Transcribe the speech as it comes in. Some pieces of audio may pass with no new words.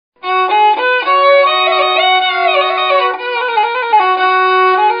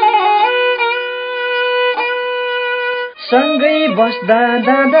बस्दा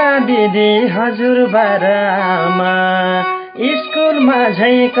दादा दिदी हजुरबा र आमा, स्कुलमा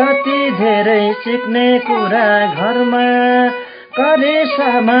झै कति धेरै सिक्ने कुरा घरमा,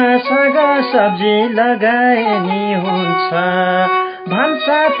 करेसामा साग सब्जी लगाए नि हुन्छ,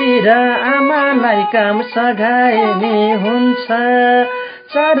 भान्सातिर आमालाई काम सघाए नि हुन्छ,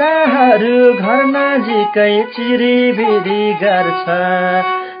 चराहरू घर नजिकै चिरिबिरी गर्छ,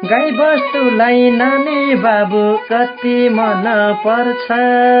 गाई बस्तुलाई नानी बाबु कति मन पर्छ,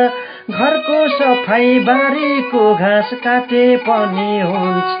 घरको सफाई बारीको घाँस काटे पनि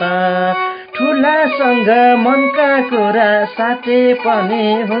हुन्छ, ठुलासँग मनका कुरा साटे पनि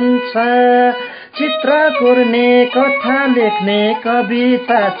हुन्छ, चित्र कोर्ने कथा लेख्ने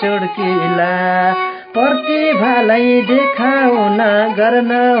कविता चुड्किला, प्रतिभालाई देखाउन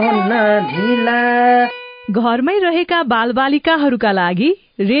गर्न हुन्न ढिला। घरमै रहेका बालबालिकाहरूका लागि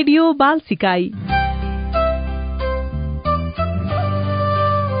रेडियो बाल सिकाई।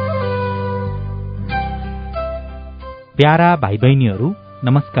 प्यारा भाइ बहिनीहरू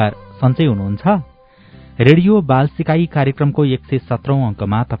नमस्कार, सन्चै हुनुहुन्छ? रेडियो बाल सिकाई कार्यक्रमको 117औं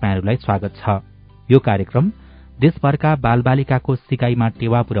अंकमा तपाईहरुलाई स्वागत छ। यो कार्यक्रम देशभरका बालबालिकाको सिकाइमा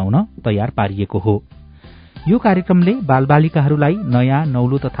टेवा पुर्याउन तयार पारिएको हो। यो कार्यक्रमले बालबालिकाहरूलाई नयाँ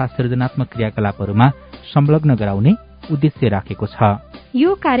नौलो तथा सृजनात्मक क्रियाकलापहरूमा संलग्न गराउने उद्देश्य राखेको छ।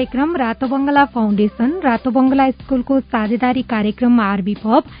 यो कार्यक्रम रातो बंगला फाउन्डेशन, रातो बंगला स्कूलको साझेदारी कार्यक्रम आरबी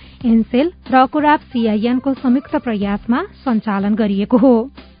पब, एनसेल र कोराप सीआईएन को संयुक्त प्रयासमा सञ्चालन गरिएको हो।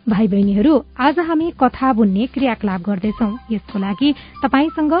 भाइ बहिनीहरू, आज हामी कथा बुन्ने क्रियाकलाप गर्दैछौं। यसको लागि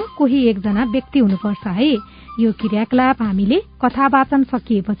तपाईसँग कोही एकजना व्यक्ति हुनुपर्छ है। यो क्रियाकलाप हामीले कथा वाचन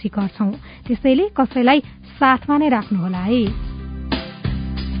सकिएपछि गर्छौं, त्यसैले कसैलाई साथमा नै राख्नुहोला है।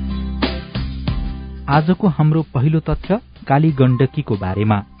 आजको हाम्रो पहिलो तथ्य काली गण्डकीको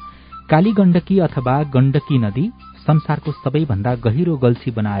बारेमा। काली गण्डकी अथवा गण्डकी नदी संसारको सबैभन्दा गहिरो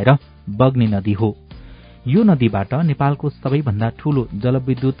गल्छी बनाएर बग्ने नदी हो। यो नदीबाट नेपालको सबैभन्दा ठूलो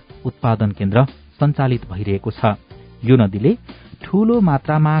जलविद्युत उत्पादन केन्द्र सञ्चालित भइरहेको छ। यो नदीले ठूलो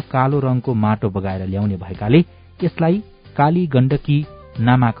मात्रामा कालो रंगको माटो बगाएर ल्याउने भएकाले यसलाई काली गण्डकी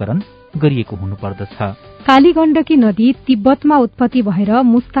नामाकरण गरिएको हुनुपर्दछ। काली गण्डकी नदी तिब्बतमा उत्पत्ति भएर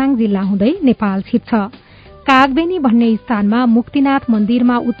मुस्ताङ जिल्ला हुँदै नेपाल छिर्छ। कागबेनी भन्ने स्थानमा मुक्तिनाथ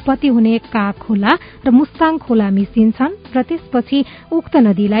मन्दिरमा उत्पत्ति हुने काग खोला र मुस्ताङ खोला मिसिन्छन् र त्यसपछि उक्त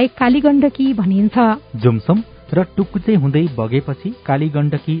नदीलाई कालीगण्डकी भनिन्छ। जुमसुम र टुकुचे हुँदै बगेपछि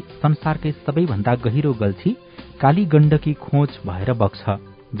कालीगण्डकी संसारकै सबैभन्दा गहिरो गल्छी कालीगण्डकी खोज भएर बग्छ,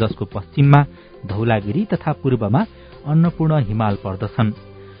 जसको पश्चिममा धौलागिरी तथा पूर्वमा अन्नपूर्ण हिमाल पर्दछन्।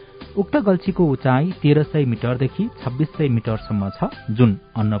 उक्त गल्छीको उचाइ 1300 मिटरदेखि 2600 मिटरसम्म छ, जुन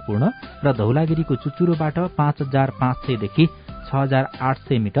अन्नपूर्ण र धौलागिरीको चुचुरोबाट 5500 देखि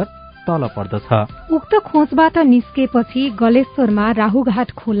 6800 मिटर तल पर्दछ। उक्त खोजबाट निस्केपछि गलेश्वरमा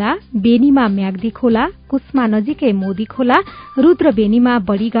राहुघाट खोला, बेनीमा म्याग्दी खोला, कुस्मा नजिकै मोदी खोला, रुद्रबेनीमा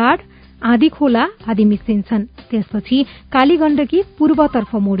बडीगाड, आधी खोला आदि मिसिन्छन्। त्यसपछि कालीगण्डकी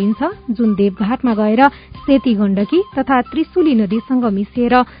पूर्वतर्फ मोडिन्छ, जुन देवघाटमा गएर सेती गण्डकी तथा त्रिशुली नदीसँग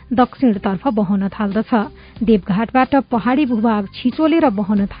मिसिएर दक्षिणतर्फ बहन थाल्दछ। देवघाटबाट पहाड़ी भूभाग छिचोलेर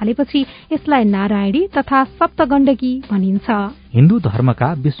बहन थालेपछि यसलाई नारायणी तथा सप्तगण्डकी भनिन्छ। हिन्दू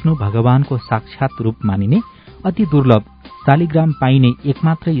धर्मका विष्णु भगवानको साक्षात रूप मानिने अति दुर्लभ शालिग्राम पाइने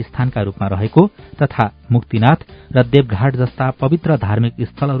एकमात्रै स्थानका रूपमा रहेको तथा मुक्तिनाथ र देवघाट जस्ता पवित्र धार्मिक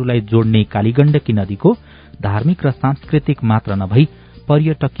स्थलहरूलाई जोड्ने कालीगण्डकी नदीको धार्मिक र सांस्कृतिक मात्र नभई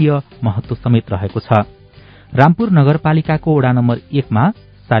पर्यटकीय महत्व समेत रहेको छ। रामपुर नगरपालिकाको वडा नम्बर 1 मा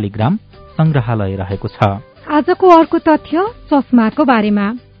शालिग्राम संग्रहालय रहेको छ। आजको अर्को तथ्य चस्माको बारेमा।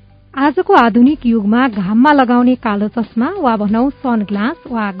 आजको आधुनिक युगमा घाममा लगाउने कालो चस्मा वा भनौं सनग्लास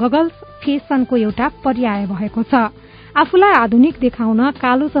वा गगल्स फेसनको एउटा पर्याय भएको छ। आफूलाई आधुनिक देखाउन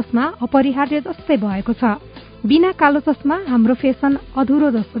कालो चस्मा अपरिहार्य जस्तै भएको छ। बिना कालो चस्मा हाम्रो फेसन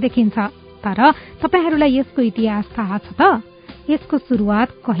अधुरो जस्तो देखिन्छ। तर तपाईहरुलाई यसको इतिहास थाहा छ त? यसको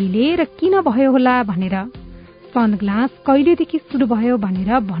सुरुवात कहिले र किन भयो होला भनेर? सनग्लास कहिलेदेखि सुरु भयो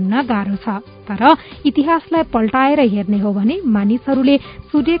भनेर भन्न गाह्रो छ, तर इतिहासलाई पल्टाएर हेर्ने हो भने मानिसहरूले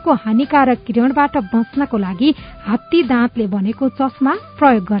सूर्यको हानिकारक किरणबाट बच्नको लागि हात्ती दाँतले बनेको चस्मा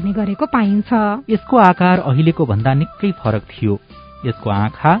प्रयोग गर्ने गरेको पाइन्छ। यसको आकार अहिलेको भन्दा निकै फरक थियो। यसको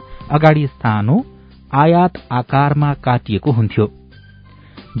आँखा अगाडि सानो आयात आकारमा काटिएको हुन्थ्यो,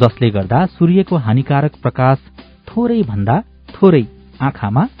 जसले गर्दा सूर्यको हानिकारक प्रकाश थोरै भन्दा थोरै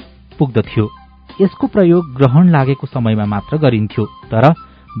आँखामा पुग्दथ्यो। यसको प्रयोग ग्रहण लागेको समयमा मात्र गरिन्थ्यो, तर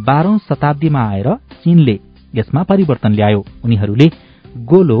 12औं शताब्दीमा आएर चीनले यसमा परिवर्तन ल्यायो। उनीहरूले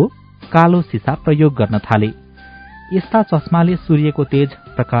गोलो कालो सिसा प्रयोग गर्न थाले। यस्ता चस्माले सूर्यको तेज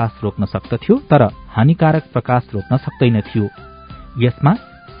प्रकाश रोक्न सक्दथ्यो, तर हानिकारक प्रकाश रोक्न सक्दैनथ्यो। यसमा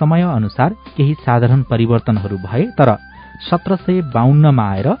समय अनुसार केही साधारण परिवर्तनहरू भए तर 1752 मा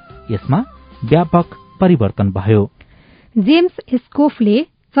आएर यसमा व्यापक परिवर्तन भयो। जेम्स स्कोफले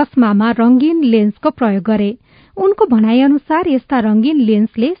चस्मामा रंगीन लेन्सको प्रयोग गरे। उनको भनाइ अनुसार यस्ता रंगीन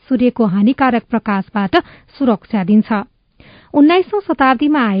लेन्सले सूर्यको हानिकारक प्रकाशबाट सुरक्षा दिन्छ। 19औं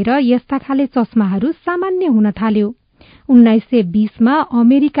शताब्दीमा आएर यस्ता खाले चस्माहरू सामान्य हुन थाल्यो। 1920 मा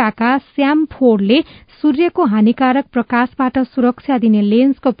अमेरिकाका स्याम फोर्डले सूर्यको हानिकारक प्रकाशबाट सुरक्षा दिने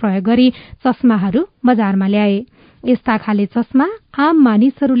लेन्सको प्रयोग गरी चस्माहरू बजारमा ल्याए। यस्ता खाले चस्मा आम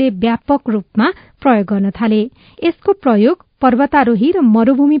मानिसहरूले व्यापक रूपमा प्रयोग गर्न थाले। यसको प्रयोग पर्वतारोही र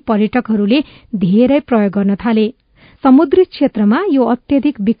मरूभूमि पर्यटकहरूले धेरै प्रयोग गर्न थाले। समुद्री क्षेत्रमा यो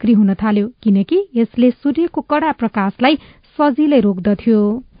अत्यधिक बिक्री हुन थाल्यो किनकि यसले सूर्यको कडा प्रकाशलाई सजिलै रोक्दथ्यो।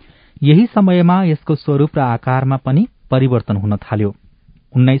 यही समयमा यसको स्वरूप र आकारमा पनि परिवर्तन हुन थाल्यो।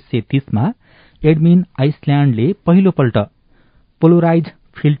 1930 मा एडमिन आइसल्याण्डले पहिलोपल्ट पोलराइज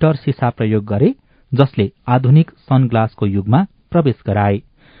फिल्टर सिसा प्रयोग गरे जसले आधुनिक सनग्लासको युगमा प्रवेश गराए।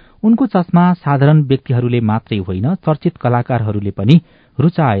 उनको चस्मा साधारण व्यक्तिहरूले मात्रै होइन चर्चित कलाकारहरूले पनि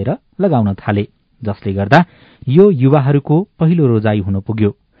रुचाएर लगाउन थाले जसले गर्दा यो युवाहरूको पहिलो रोजाई हुन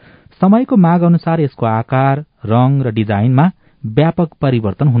पुग्यो। समयको माग अनुसार यसको आकार, रंग र डिजाइनमा व्यापक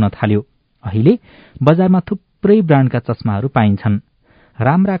परिवर्तन हुन थाल्यो। अहिले बजारमा थुप्रै ब्रान्डका चस्माहरू पाइन्छन्।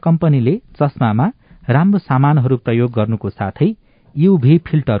 राम्रा कम्पनीले चस्मामा राम्रो सामानहरू प्रयोग गर्नुको साथै यूभी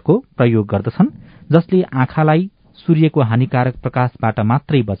फिल्टरको प्रयोग गर्दछन् जसले आँखालाई सूर्यको हानिकारक प्रकाशबाट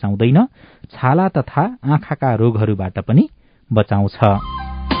मात्रै बचाउँदैन, छाला तथा आँखाका रोगहरूबाट पनि बचाउँछ।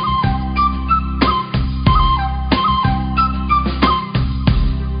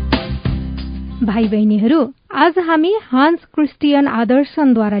 भाइ बहिनीहरू, आज हामी हान्स क्रिस्टियन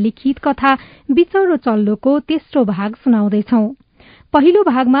आदर्शनद्वारा लिखित कथा बिचौरो चल्लोको तेस्रो भाग सुनाउँदैछौ। पहिलो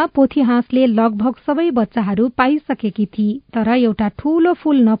भागमा पोथी हाँसले लगभग सबै बच्चाहरू पाइसकेकी थिए तर एउटा ठूलो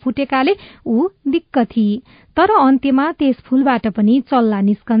फूल नफुटेकाले ऊ दिक्क थिए। तर अन्त्यमा त्यस फूलबाट पनि चल्ला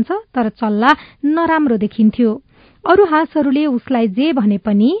निस्कन्छ तर चल्ला नराम्रो देखिन्थ्यो। अरू हाँसहरूले उसलाई जे भने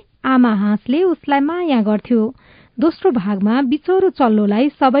पनि आमा हाँसले उसलाई माया गर्थ्यो। दोस्रो भागमा बिचौरो चल्लोलाई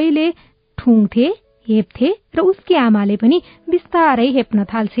सबैले ठुङ्थे, हेप्थे र उसकी आमाले पनि बिस्तारै हेप्न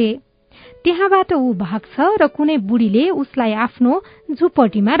थाल्छे। त्यहाँबाट ऊ भाग्छ र कुनै बुढीले उसलाई आफ्नो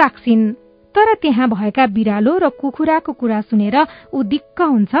झुपडीमा राख्छिन्। तर त्यहाँ भएका बिरालो र कुखुराको कुरा सुनेर ऊ दिक्क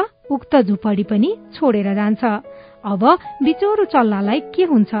हुन्छ, उक्त झुपडी पनि छोडेर जान्छ। अब बिचौरो चल्लालाई के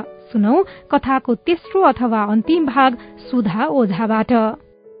हुन्छ सुनौ कथाको तेस्रो अथवा अन्तिम भाग सुधा ओझाबाट।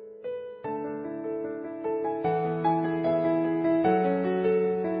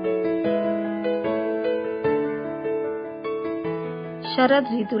 शरद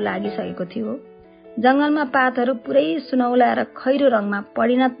ऋतु लागिसकेको थियो। जंगलमा पातहरू पुरै सुनौला र खैरो रङमा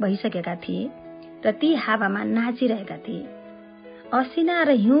परिणत भइसकेका थिए र ती हावामा नाचिरहेका थिए। असिना र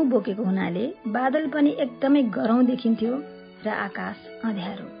हिउँ बोकेको हुनाले बादल पनि एकदमै गरौं देखिन्थ्यो र आकाश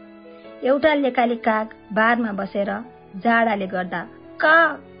अँध्यारो। एउटा लेकाले काग बारमा बसेर जाडाले गर्दा का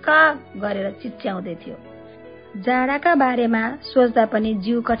का गरेर चिच्याउँदै थियो। जाडाका बारेमा सोच्दा पनि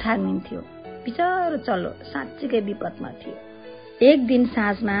जिउ कठाङ्गिन्थ्यो। बिचरो चल्लो साँच्चीकै विपदमा थियो। एक दिन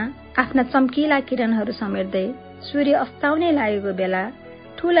साँझमा आफ्ना चम्किला किरणहरू समेट्दै सूर्य अस्ताउनै लागेको बेला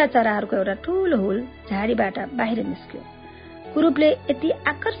ठूला चराहरूको एउटा ठूलो हुल झाडीबाट बाहिर निस्क्यो। कुरूपले यति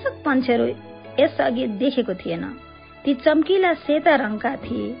आकर्षक पन्छेहरू यसअघि देखेको थिएन। ती चम्किला सेता रङका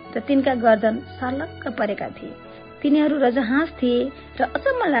थिए र तिनका गर्दन सर्लक्क परेका थिए। तिनीहरू रजहाँस थिए र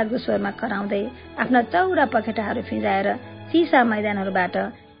अचम्म लाग्दो स्वरमा कराउँदै आफ्ना चौडा पखेटाहरू फिजाएर चिसा मैदानहरूबाट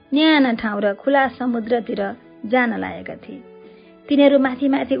न्याना ठाउँ र खुला समुद्रतिर जान लागेका थिए। तिनीहरू माथि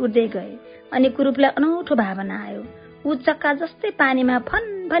माथि उड्दै गए अनि कुरूपलाई अनौठो भावना आयो। ऊ चक्का जस्तै पानीमा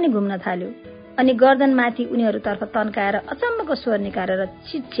फनफनी घुम्न थाल्यो अनि गर्दनमाथि उनीहरूतर्फ तन्काएर अचम्मको स्वर निकालेर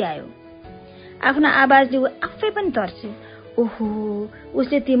चिच्यायो। आफ्नो आवाजले ऊ आफै पनि तर्स्यो। ओहो,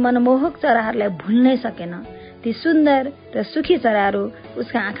 उसले ती मनमोहक चराहरूलाई भुल्नै सकेन। ती सुन्दर र सुखी चराहरू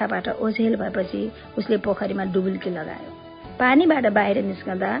उसका आँखाबाट ओझेल भएपछि उसले पोखरीमा डुबुल्की लगायो। पानीबाट बाहिर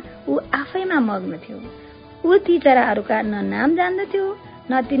निस्कँदा ऊ आफैमा मग्न थियो। ऊ ती चराहरूका न नाम जान्दथ्यो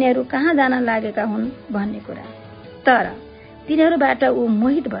न तिनीहरू कहाँ जान लागेका हुन् भन्ने कुरा। तर तिनीहरूबाट ऊ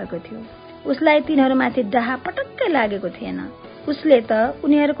मोहित भएको थियो। उसलाई तिनीहरूमाथि डाहा पटक्कै लागेको थिएन। उसले त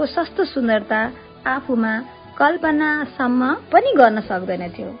उनीहरूको सस्तो सुन्दरता आफूमा कल्पनासम्म पनि गर्न सक्दैन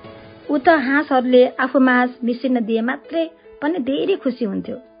थियो। ऊ त हाँसहरूले आफूमाझ मिसिन दिए मात्रै पनि धेरै खुसी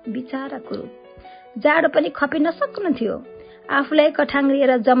हुन्थ्यो। बिचारा कुरूप जाडो पनि खपिन सक्नु थियो। आफूलाई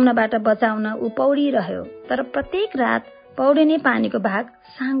कठाङ्ग्रिएर जम्नबाट बचाउन ऊ पौडिरह्यो। तर प्रत्येक रात पौडिने पानीको भाग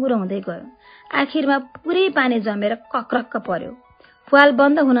साँगुरो हुँदै गयो। आखिरमा पुरै पानी जमेर कक्रक्क पर्यो। पुवाल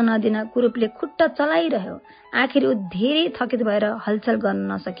बन्द हुन नदिन कुरूपले खुट्टा चलाइरह्यो। आखिर ऊ धेरै थकित भएर हलचल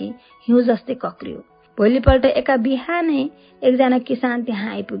गर्न नसकी हिउँ जस्तै कक्रियो। भोलिपल्ट एका बिहानै एकजना किसान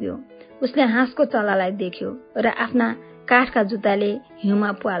त्यहाँ आइपुग्यो। उसले हाँसको चल्लालाई देख्यो र आफ्ना काठका जुत्ताले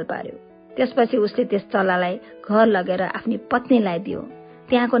हिउँमा पुवाल पार्यो। त्यसपछि उसले त्यस चल्लालाई घर लगेर आफ्नी पत्नीलाई दियो।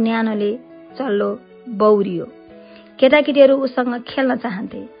 त्यहाँको न्यानोले चल्लो बौरियो। केटाकेटीहरू उसँग खेल्न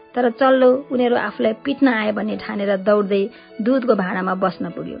चाहन्थे, तर चल्लो उनीहरू आफूलाई पिट्न आए भन्ने ठानेर दौड्दै दुधको भाँडामा बस्न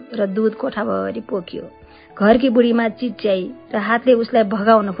पुग्यो र दुध कोठाभरि पोखियो। घरकी बुढीमा चिच्याई र हातले उसलाई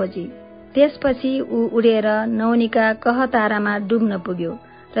भगाउन खोजी। त्यसपछि ऊ उडेर नौनीका कहतारामा डुब्न पुग्यो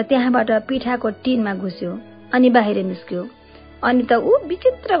र त्यहाँबाट पिठाको टिनमा घुस्यो अनि बाहिर निस्क्यो। अनि त ऊ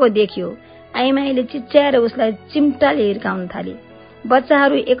विचित्रको देखियो। आइमाईले चिच्याएर उसलाई चिम्टाले हिर्काउन थाले।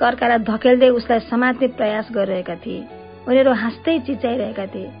 बच्चाहरू एक अर्कालाई धकेल्दै उसलाई समात्ने प्रयास गरिरहेका थिए। उनीहरू हाँस्दै चिच्याइरहेका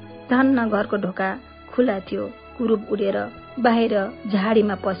थिए। धन्न घरको ढोका खुला थियो। कुरूप उडेर बाहिर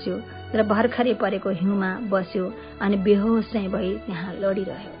झाडीमा पस्यो र भर्खरै परेको हिउँमा बस्यो अनि बेहोस चाहिँ भई त्यहाँ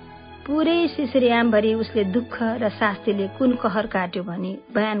लडिरह्यो। पुरै सिसिरियामभरि उसले दुःख र शास्तिले कुन कहर काट्यो भनी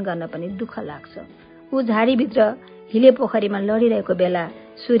बयान गर्न पनि दुःख लाग्छ। ऊ झाडीभित्र हिले पोखरीमा लडिरहेको बेला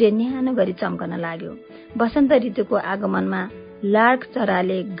सूर्य न्यानो गरी चम्कन लाग्यो। वसन्त ऋतुको आगमनमा लार्क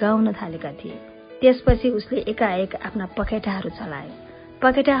चराले गाउन थालेका थिए। त्यसपछि उसले एकाएक आफ्ना पखेटाहरू चलायो।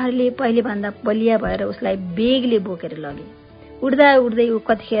 पखेटाहरूले पहिलेभन्दा बलिया भएर उसलाई बेगले बोकेर लगे। उड्दा उड्दै ऊ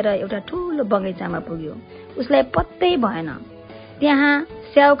कतिखेर एउटा ठूलो बगैँचामा पुग्यो। उसलाई पत्तै भएन। त्यहाँ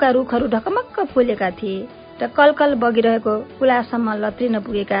स्याउका रुखहरू ढकमक्क फुलेका थिए र कलकल बगिरहेको कुलासम्म लत्रिन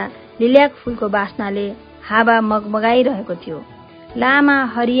पुगेका लिल्याक फूलको बास्नाले हावा मगमगाइरहेको थियो। लामा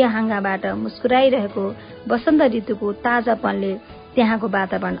हरिया हाँगाबाट मुस्कुराइरहेको वसन्त ऋतुको ताजापनले त्यहाँको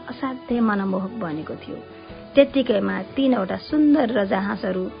वातावरण असाध्यै मनमोहक बनेको थियो। त्यत्तिकैमा 3वटा सुन्दर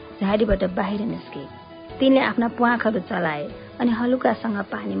रजाहाँसहरू झाडीबाट बाहिर निस्के। तिनले आफ्ना प्वाखहरू चलाए अनि हलुकासँग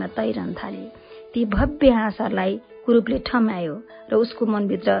पानीमा तैरन थाले। ती भव्य हाँसहरूलाई कुरूपले ठम्यायो र उसको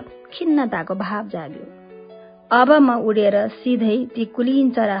मनभित्र खिन्नताको भाव जाग्यो। अब म उडेर सिधै ती कुलीन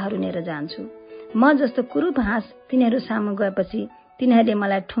चराहरू लिएर जान्छु। म जस्तो कुरूप हाँस तिनीहरू सामु गएपछि तिनीहरूले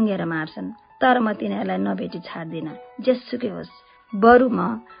मलाई ठुङ्गेर मार्छन्, तर म तिनीहरूलाई नभेटी छाड्दिन। जेसुकै होस्, बरु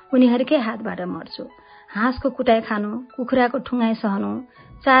म उनीहरूकै हातबाट मर्छु। हाँसको कुटाइ खानु, कुखुराको ठुङ्गाइ सहनु,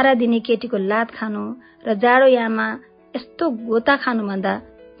 चारा दिने केटीको लात खानु र जाडो याममा यस्तो गोता खानुभन्दा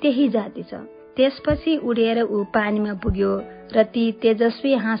त्यही जाति छ। त्यसपछि उडेर ऊ पानीमा पुग्यो र ती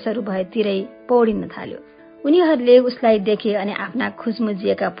तेजस्वी हाँसहरू भएतिरै पौडिन थाल्यो। उनीहरूले उसलाई देखे अनि आफ्ना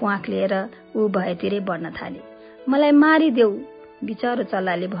खुजमुजिएका प्वाख लिएर ऊ भएतिरै बढ्न थाले। मलाई मारिदेऊ, बिचरो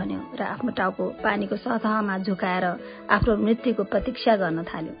चल्लाले भन्यो र आफ्नो टाउको पानीको सतहमा झुकाएर आफ्नो मृत्युको प्रतीक्षा गर्न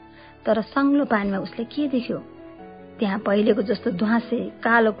थाल्यो। तर सङ्लो पानीमा उसले के देख्यो? त्यहाँ पहिलेको जस्तो ध्वासे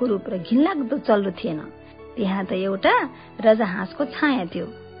कालो कुरूप र घिनलाग्दो चल्लो थिएन। त्यहाँ त एउटा रजाहाँसको छाया थियो।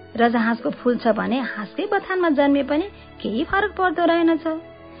 रजाहाँसको फूल छ भने हाँसकै बथानमा जन्मे पनि केही फरक पर्दो रहेनछ।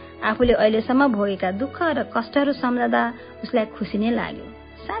 आफूले अहिलेसम्म भोगेका दुःख र कष्टहरू सम्झदा उसलाई खुसी नै लाग्यो।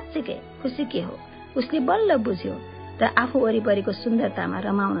 साँच्चीकै खुसी के हो उसले बल्ल बुझ्यो र आफू वरिपरिको सुन्दरतामा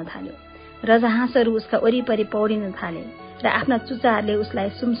रमाउन थाल्यो। रजाहाँसहरू उसका वरिपरि पौडिन थाले र आफ्ना चुच्चाहरूले उसलाई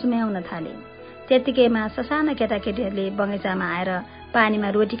सुमसुम्याउन थाले। त्यतिकैमा ससाना केटाकेटीहरूले बगैँचामा आएर पानीमा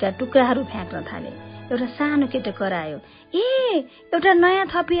रोटीका टुक्राहरू फ्याँक्न थाले। एउटा सानो केटो करायो, ए एउटा नयाँ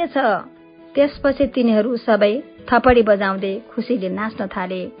थपिएछ। त्यसपछि तिनीहरू सबै थपडी बजाउँदै खुसीले नाच्न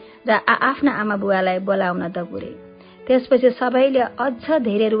थाले र आफ्ना आमा बुवालाई बोलाउन दगुरे। त्यसपछि सबैले अझ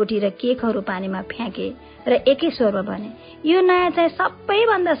धेरै रोटी र केकहरू पानीमा फ्याँके र एकै स्वरमा भने, यो नयाँ चाहिँ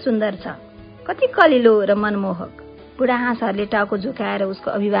सबैभन्दा सुन्दर छ, कति कलिलो र मनमोहक। बुढा हाँसहरूले टाउको झुकाएर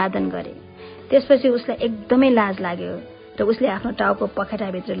उसको अभिवादन गरे। त्यसपछि उसलाई एकदमै लाज लाग्यो र उसले आफ्नो टाउको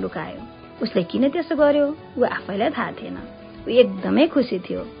पखेटाभित्र लुकायो। उसले किन त्यसो गर्यो ऊ आफैलाई थाहा थिएन। ऊ एकदमै खुसी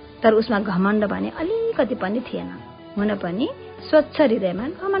थियो, तर उसमा घमण्ड भने अलिकति पनि थिएन। हुन पनि स्वच्छ हृदयमा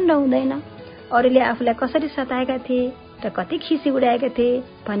घमण्ड हुँदैन। अरूले आफूलाई कसरी सताएका थिए र कति खिसी उडाएका थिए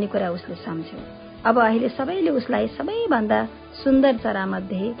भन्ने कुरा उसले सम्झ्यो। अब अहिले सबैले उसलाई सबैभन्दा सुन्दर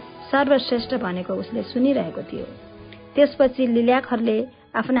चरामध्ये सर्वश्रेष्ठ भनेको उसले सुनिरहेको थियो। त्यसपछि लिल्याकहरूले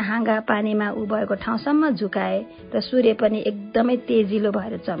आफ्ना हाँगा पानीमा ऊ भएको ठाउँसम्म झुकाए र सूर्य पनि एकदमै तेजिलो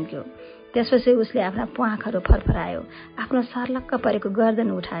भएर चम्क्यो। त्यसपछि उसले आफ्ना प्वाखहरू फरफरायो, आफ्नो सर्लक्क परेको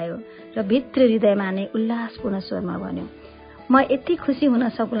गर्दन उठायो र भित्री हृदयमा नै उल्लासपूर्ण स्वरमा भन्यो, म यति खुसी हुन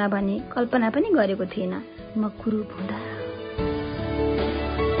सकुला भनी कल्पना पनि गरेको थिइनँ म कुरूप हुँदा।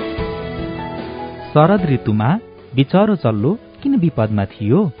 शरद ऋतुमा बिचरो चल्लो किन विपदमा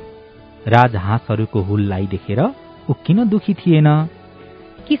थियो? राजहाँसहरूको हुललाई देखेर ऊ किन दुखी थिएन?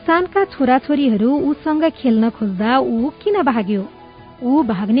 किसानका छोराछोरीहरू ऊसँग खेल्न खोज्दा ऊ किन भाग्यो? ऊ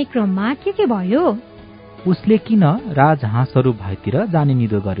भाग्ने क्रममा के भयो? उसले किन राजहाँसहरू भएतिर जाने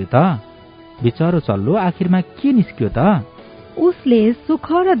निदो गर्यो त? बिचरो चल्लो आखिरमा के निस्क्यो त? उसले सुख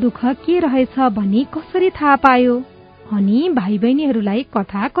र दुःख के रहेछ भनी कसरी थाहा पायो? अनि भाइ बहिनीहरूलाई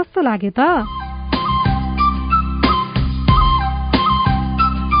कथा कस्तो लाग्यो त?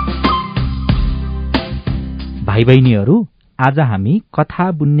 भाइ बहिनीहरू, आज हामी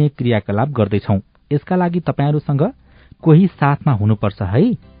कथा बुन्ने क्रियाकलाप गर्दैछौ। यसका लागि तपाईहरुसँग कोही साथमा हुनुपर्छ है।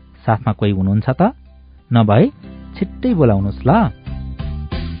 साथमा कोही हुनुहुन्छ त? नभए छिट्टै बोलाउनुस् ल।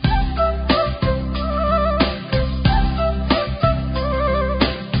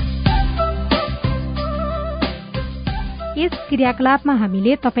 यस क्रियाकलापमा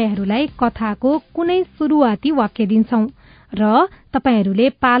हामीले तपाईहरुलाई कथाको कुनै सुरुवाती वाक्य दिन्छौं र तपाईहरुले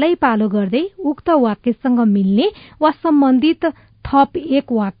पालै पालो गर्दै उक्त वाक्यसँग मिल्ने वा सम्बन्धित थप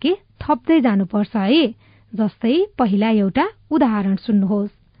एक वाक्य थप्दै जानुपर्छ है। जस्तै पहिला एउटा उदाहरण सुन्नुहोस्।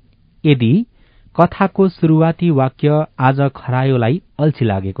 यदि कथाको सुरुवाती वाक्य आज खरायोलाई अल्छी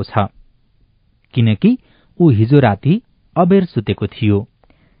लागेको छ किनकि ऊ हिजो राति अबेर सुतेको थियो।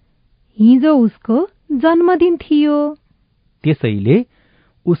 हिजो उसको जन्मदिन थियो। त्यसैले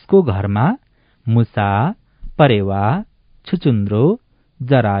उसको घरमा मुसा, परेवा, छुचुन्द्रो,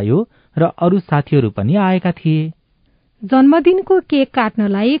 जरायो र अरू साथीहरू पनि आएका थिए। जन्मदिनको केक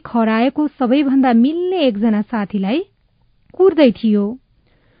काट्नलाई खरायोको सबैभन्दा मिल्ने एकजना साथीलाई कुर्दै थियो।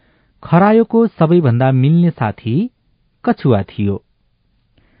 खरायोको सबैभन्दा मिल्ने साथी कछुवा थियो।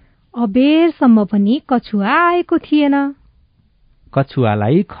 अबेरसम्म पनि कछुवा आएको थिएन।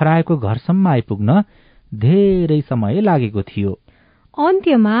 कछुवालाई खरायोको घरसम्म आइपुग्न धेरै समय लागेको थियो।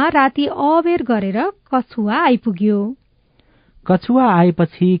 अन्त्यमा राति अबेर गरेर कछुवा आइपुग्यो। कछुवा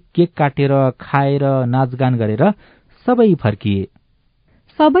आएपछि केक काटेर खाएर नाचगान गरेर सबै फर्किए।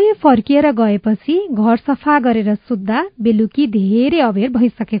 सबै फर्किएर गएपछि घर सफा गरेर सुत्दा बेलुकी धेरै अबेर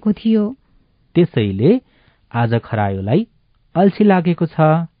भइसकेको थियो। त्यसैले आज खरायोलाई अल्छी लागेको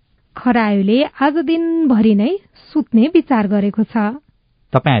छ। खरायोले आज दिनभरि नै सुत्ने विचार गरेको छ।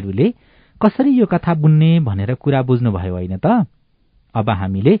 तपाईहरुले कसरी यो कथा बुन्ने भनेर कुरा बुझ्नुभयो होइन त? अब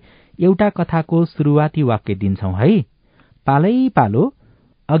हामीले एउटा कथाको सुरुवाती वाक्य दिन्छौं है। पालै पालो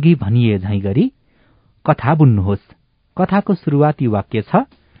अघि भनिए झैं गरी कथा बुन्नुहोस्। कथाको सुरुवाती वाक्य छ,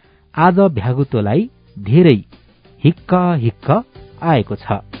 आज भ्यागुतोलाई धेरै हिक्क हिक्क आएको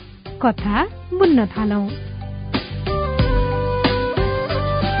छ। कथा बुन्न थालौं।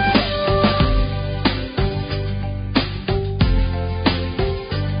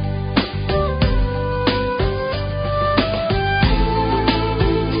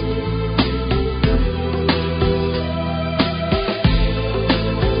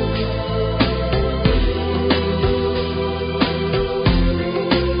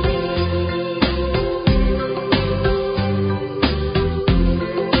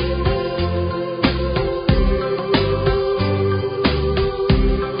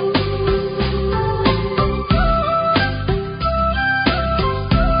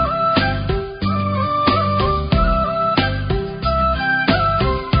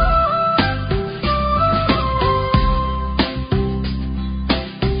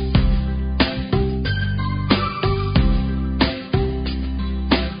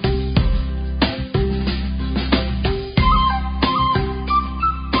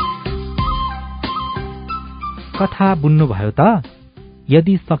 कथा बुन्नुभयो त?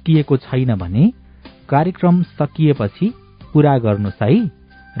 यदि सकिएको छैन भने कार्यक्रम सकिएपछि पूरा गर्नुहोस् है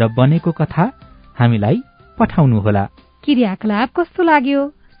र बनेको कथा हामीलाई पठाउनुहोला। क्रियाकलाप कस्तो लाग्यो?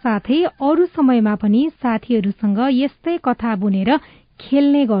 साथै अरू समयमा पनि साथीहरूसँग यस्तै कथा बुनेर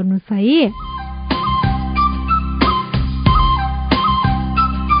खेल्ने गर्नुहोस् है।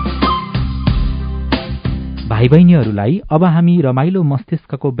 भाइ बहिनीहरूलाई अब हामी रमाइलो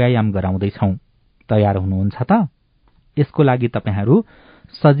मस्तिष्कको व्यायाम गराउँदैछौ। तयार हुनुहुन्छ त? यसको लागि तपाईहरू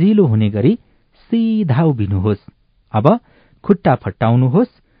सजिलो हुने गरी सिधा उभिनुहोस्। अब खुट्टा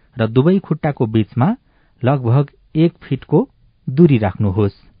फट्टाउनुहोस् र दुवै खुट्टाको बीचमा लगभग 1 फिटको दूरी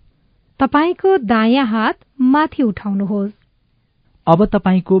राख्नुहोस्। तपाईको दायाँ हात माथि उठाउनुहोस्। अब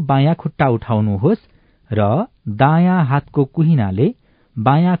तपाईको बायाँ खुट्टा उठाउनुहोस् र दायाँ हातको कुहिनाले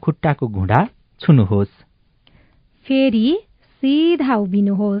बायाँ खुट्टाको घुँडा छुनुहोस्। फेरि सिधा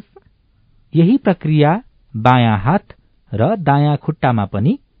उभिनुहोस्। यही प्रक्रिया बायाँ हात र दायाँ खुट्टामा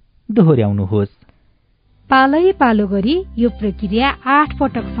पनि दोहोर्याउनुहोस्। पालै पालो गरी यो प्रक्रिया 8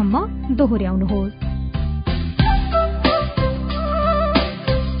 पटकसम्म दोहोर्याउनुहोस्।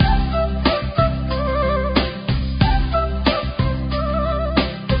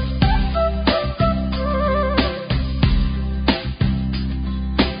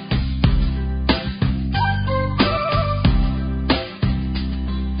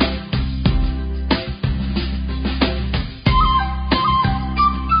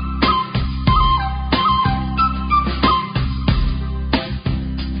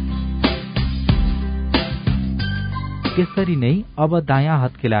 त्यसरी नै अब दायाँ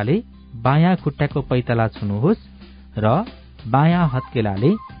हत्केलाले बायाँ खुट्टाको पैताला छुनुहोस् र बायाँ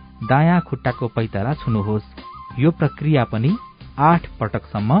हत्केलाले दायाँ खुट्टाको पैताला छुनुहोस्। यो प्रक्रिया पनि 8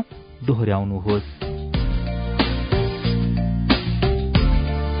 पटकसम्म दोहोर्याउनुहोस्।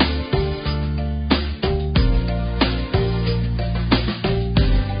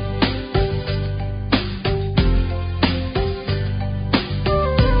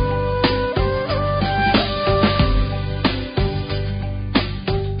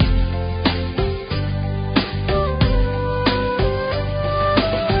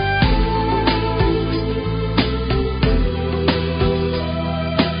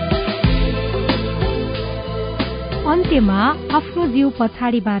 अन्त्यमा आफ्नो जिउ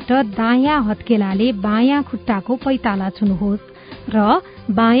पछाडिबाट दायाँ हत्केलाले बायाँ खुट्टाको पैताला छुनुहोस् र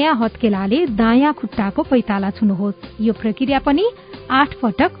बायाँ हत्केलाले दायाँ खुट्टाको पैताला छुनुहोस्। यो प्रक्रिया पनि 8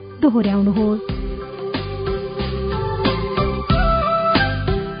 पटक दोहोर्याउनुहोस्।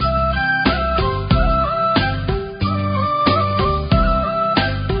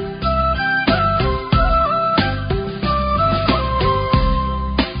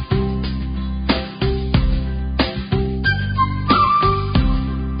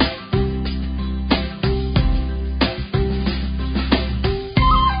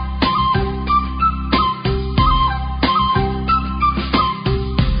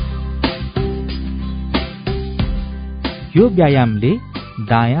 यो व्यायामले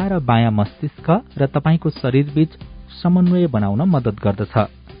दायाँ र बायाँ मस्तिष्क र तपाईको शरीरबीच समन्वय बनाउन मद्दत गर्दछ।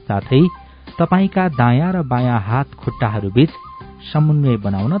 साथै तपाईका दायाँ र बायाँ हात खुट्टाहरूबीच समन्वय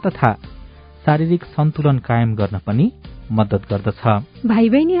बनाउन तथा शारीरिक सन्तुलन कायम गर्न पनि मद्दत गर्दछ। भाइ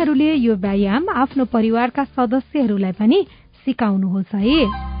बहिनीहरूले यो व्यायाम आफ्नो परिवारका सदस्यहरूलाई पनि सिकाउनुहोस् है।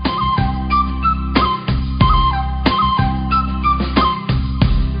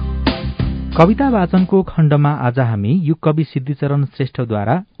 कविता वाचनको खण्डमा आज हामी यो कवि सिद्धिचरण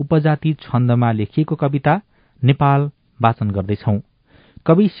श्रेष्ठद्वारा उपजाति छन्दमा लेखिएको कविता नेपाल वाचन गर्दैछौ।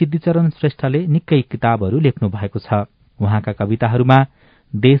 कवि सिद्धिचरण श्रेष्ठले निकै किताबहरू लेख्नु भएको छ। उहाँका कविताहरूमा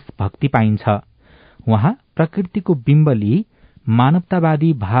देशभक्ति पाइन्छ। उहाँ प्रकृतिको बिम्ब लिई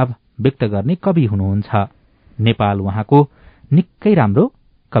मानवतावादी भाव व्यक्त गर्ने कवि हुनुहुन्छ। नेपाल उहाँको निकै राम्रो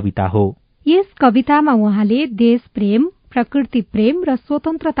कविता हो। यस कवितामा उहाँले देश प्रेम, प्रकृति प्रेम र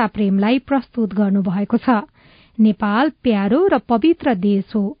स्वतन्त्रता प्रेमलाई प्रस्तुत गर्नुभएको छ। नेपाल प्यारो र पवित्र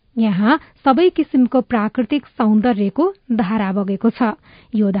देश हो। यहाँ सबै किसिमको प्राकृतिक सौन्दर्यको धारा बगेको छ।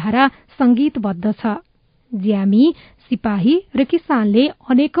 यो धारा संगीतबद्ध छ। ज्यामी, सिपाही र किसानले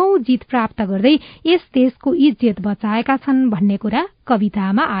अनेकौं जित प्राप्त गर्दै यस देशको इज्जत बचाएका छन् भन्ने कुरा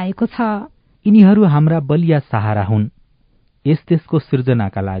कवितामा आएको छ। यिनीहरू हाम्रा बलिया सहारा हुन्। यस देशको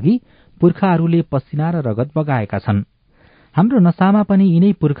सृजनाका लागि पुर्खाहरूले पसिना र रगत बगाएका छन्। हाम्रो नसामा पनि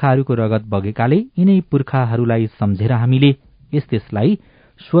यिनै पुर्खाहरूको रगत बगेकाले यिनै पुर्खाहरूलाई सम्झेर हामीले यस देशलाई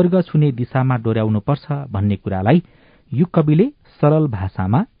स्वर्ग छुने दिशामा डोर्याउनुपर्छ भन्ने कुरालाई यो कविले सरल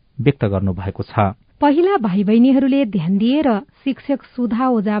भाषामा व्यक्त गर्नुभएको छ। पहिला भाइ बहिनीहरूले ध्यान दिएर शिक्षक सुधा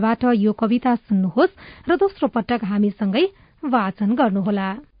ओझाबाट यो कविता सुन्नुहोस् र दोस्रो पटक हामीसँगै वाचन गर्नुहोला।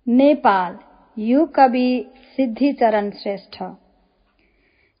 नेपाल, यो कवि सिद्धिचरण श्रेष्ठ।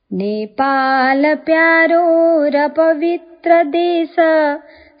 नेपाल प्यारो र पवित्र देश,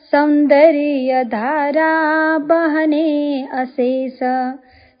 सौन्दर्य धारा बहने अशेष,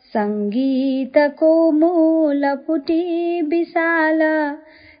 संगीतको मूल फुटी विशाल,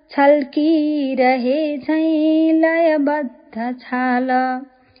 छल्किरहे झैं लयबद्ध छाल,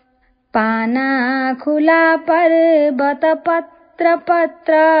 पाना खुला पर्वत पत्र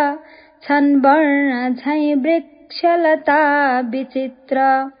पत्र, छन् वर्ण झैं वृक्षलता विचित्र,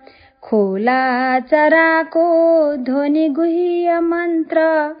 खोला चराको ध्वनि गुह्य मन्त्र,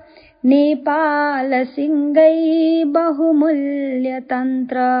 नेपाल सिंगै बहुमूल्य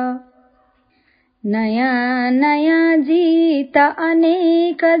तन्त्र, नयाँ नयाँ जीत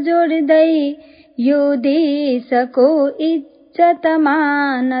अनेक जोड्दै, यो देशको इज्जत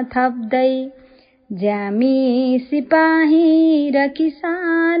मान थप्दै, ज्यामी सिपाही र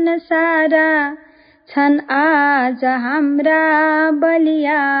किसान सारा, छन् आज हाम्रा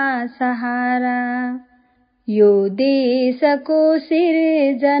बलिया सहारा। यो देशको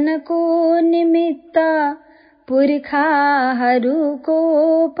सिर्जनको निमित्त, पुर्खाहरूको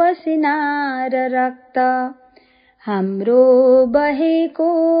पसिना र रक्त, हाम्रो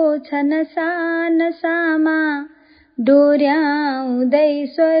बहेको छ नसामा, डोर्याउँदै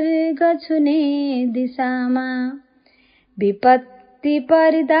स्वर्ग छुने दिशामा। विपत्ति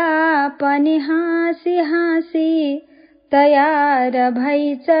पर्दा पनि हाँसी हाँसी, तयार भई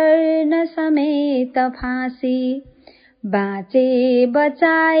चढ्न समेत फाँसी, बाँचे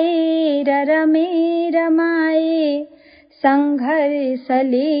बचाएर रमे रमाए,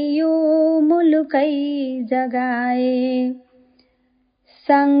 संघर्षले यो मुलुकै जगाए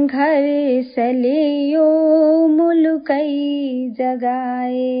संघर्षले यो मुलुकै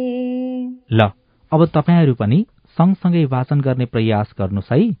जगाए। ल अब तपाईहरू पनि सँगसँगै वाचन गर्ने प्रयास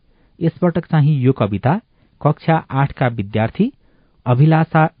गर्नुहोस् है। यसपटक चाहिँ यो कविता कक्षा 8 का विद्यार्थी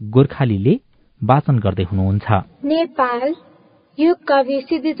अभिलाषा गोर्खालीले वाचन गर्दै हुनुहुन्छ। नेपाल, यो कवि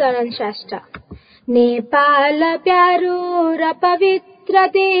सिद्धिचरण श्रेष्ठ। नेपाल प्यारो र पवित्र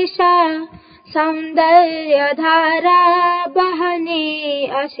देश, सौन्दर्य धारा बहने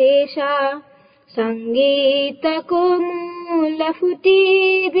अशेष, संगीतको मूल फुटी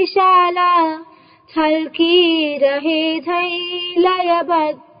विशाल, छल्किरहे झै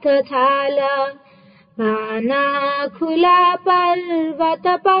लयबद्ध थाल, भाना खुला पर्वत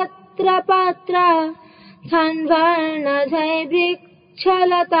पत्र पत्र, छन् वर्ण झै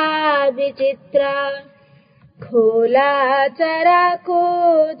वृक्षलता विचित्र, खोला चराको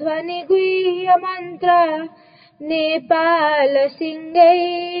ध्वनि गुह्य मन्त्र, नेपाल सिंगै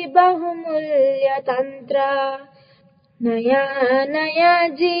बहुमूल्य तन्त्र, नयाँ नयाँ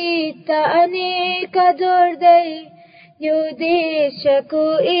जीत अनेक जोड्दै, यो देशको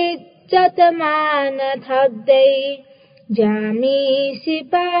इज्जत मान थप्दै, जामी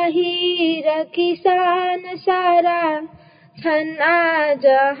सिपाही र किसान सारा, छन् आज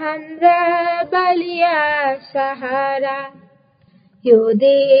हाम्रा बलिया सहारा। यो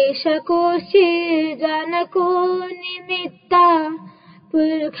देशको सिर्जनको निमित्त,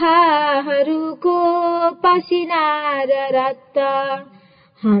 पुर्खाहरूको पसिना र रक्त,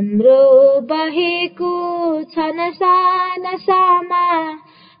 हाम्रो बहेको छन् सानसामा,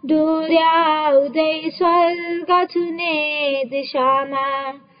 डोर्याउँदै स्वर्ग छुने दिशामा,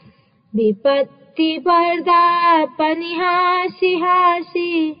 विपत्ति पर्दा पनि हाँसी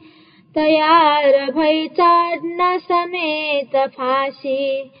हाँसी, तयार भई चढ्न समेत फाँसी,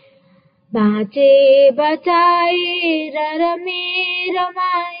 बाँचे बचाएर र मेरो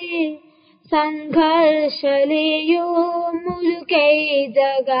माई, संघर्षले यो मुलुकै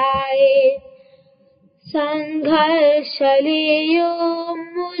जगाए संघर्षले यो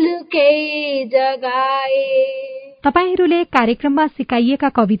मुलुकै जगाए। तपाईहरूले कार्यक्रममा सिकाइएका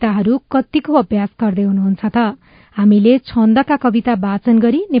कविताहरू कतिको अभ्यास गर्दै हुनुहुन्छ त? हामीले छन्दका कविता वाचन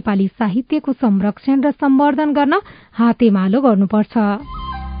गरी नेपाली साहित्यको संरक्षण र सम्वर्धन गर्न हातेमालो गर्नुपर्छ।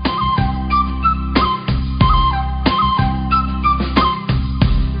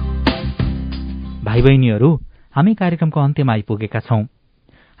 भाइ बहिनीहरू, हामी कार्यक्रमको अन्त्यमा आइपुगेका छौं।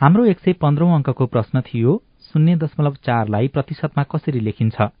 हाम्रो 115औं अंकको प्रश्न थियो 0.4 लाई प्रतिशतमा कसरी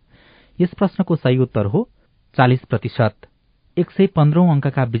लेखिन्छ? यस प्रश्नको सही उत्तर हो 40%। 115औं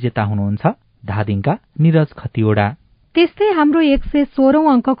अंकका विजेता हुनुहुन्छ धादिङका निरज खतिवडा। त्यस्तै हाम्रो 116औं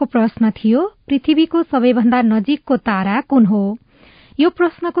अंकको प्रश्न थियो पृथ्वीको सबैभन्दा नजिकको तारा कुन हो? यो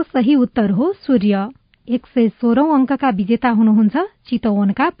प्रश्नको सही उत्तर हो सूर्य। 116औं अंकका विजेता हुनुहुन्छ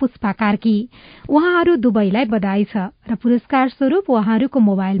चितवनका पुष्पा कार्की। उहाँहरू दुवैलाई बधाई छ र पुरस्कार स्वरूप उहाँहरूको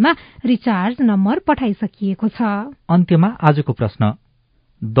मोबाइलमा रिचार्ज नम्बर पठाइसकिएको छ। अन्त्यमा आजको प्रश्न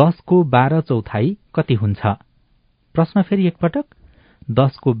 10 को 12 चौथाई कति हुन्छ? प्रश्न फेरि एकपटक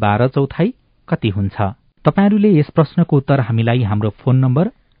 10 को 12 चौथाई कति हुन्छ? तपाईहरूले यस प्रश्नको उत्तर हामीलाई हाम्रो फोन नम्बर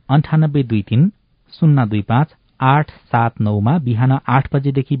 9823 025 879 मा बिहान 8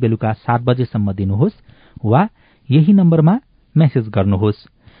 बजेदेखि बेलुका 7 बजेसम्म दिनुहोस् वा यही नम्बरमा मेसेज गर्नुहोस्।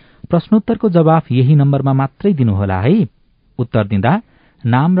 प्रश्नोत्तरको जवाफ यही नम्बरमा मात्रै दिनुहोला है। उत्तर दिँदा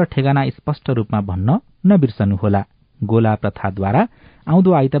नाम र ठेगाना स्पष्ट रूपमा भन्न नबिर्सनुहोला। गोला प्रथाद्वारा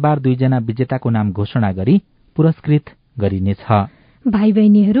आउँदो आइतबार 2 जना विजेताको नाम घोषणा गरी पुरस्कृत गरिनेछ। भाइ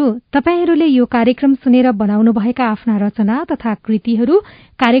बहिनीहरू, तपाईहरूले यो कार्यक्रम सुनेर बनाउनुभएका आफ्ना रचना तथा कृतिहरू,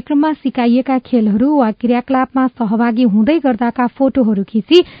 कार्यक्रममा सिकाइएका खेलहरू वा क्रियाकलापमा सहभागी हुँदै गर्दाका फोटोहरू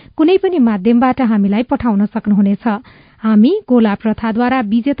खिची कुनै पनि माध्यमबाट हामीलाई पठाउन सक्नुहुनेछ। हामी गोला प्रथाद्वारा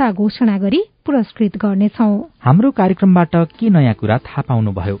विजेता घोषणा गरी पुरस्कृत गर्नेछौं। हाम्रो कार्यक्रमबाट के नयाँ कुरा थाहा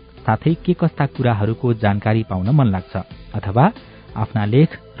पाउनुभयो, साथै के कस्ता कुराहरूको जानकारी पाउन मन लाग्छ, अथवा आफ्ना लेख,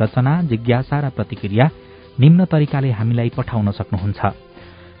 रचना, जिज्ञासा र प्रतिक्रिया निम्न तरिकाले हामीलाई पठाउन सक्नुहुन्छ।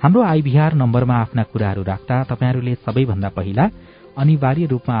 हाम्रो आइभीआर नम्बरमा आफ्ना कुराहरू राख्दा तपाईहरूले सबैभन्दा पहिला अनिवार्य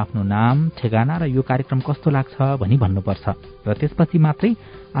रूपमा आफ्नो नाम, ठेगाना र यो कार्यक्रम कस्तो लाग्छ भनी भन्नुपर्छ र त्यसपछि मात्रै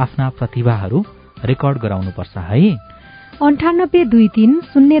आफ्ना प्रतिभाहरू रेकर्ड गराउनुपर्छ है। 9823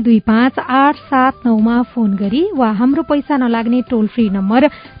 025 879 मा फोन गरी वा हाम्रो पैसा नलाग्ने टोल फ्री नम्बर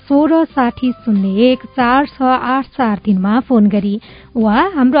 166001 46843 मा फोन गरी वा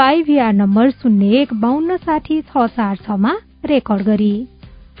हाम्रो आइभीआर नम्बर 01 52 60 646 मा रेकर्ड गरी।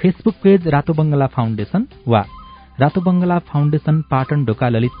 फेसबुक पेज रातो बंगला फाउन्डेशन वा रातो बंगला फाउन्डेशन पाटन ढोका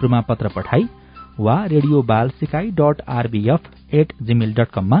ललितपुरमा पत्र पठाई वा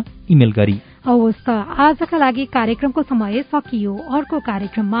radiobalsikai.rbf@gmail.com मा इमेल गरी। हवस् त आजका लागि कार्यक्रमको समय सकियो। अर्को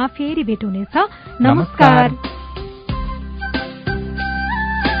कार्यक्रममा फेरि भेट हुनेछ। नमस्कार।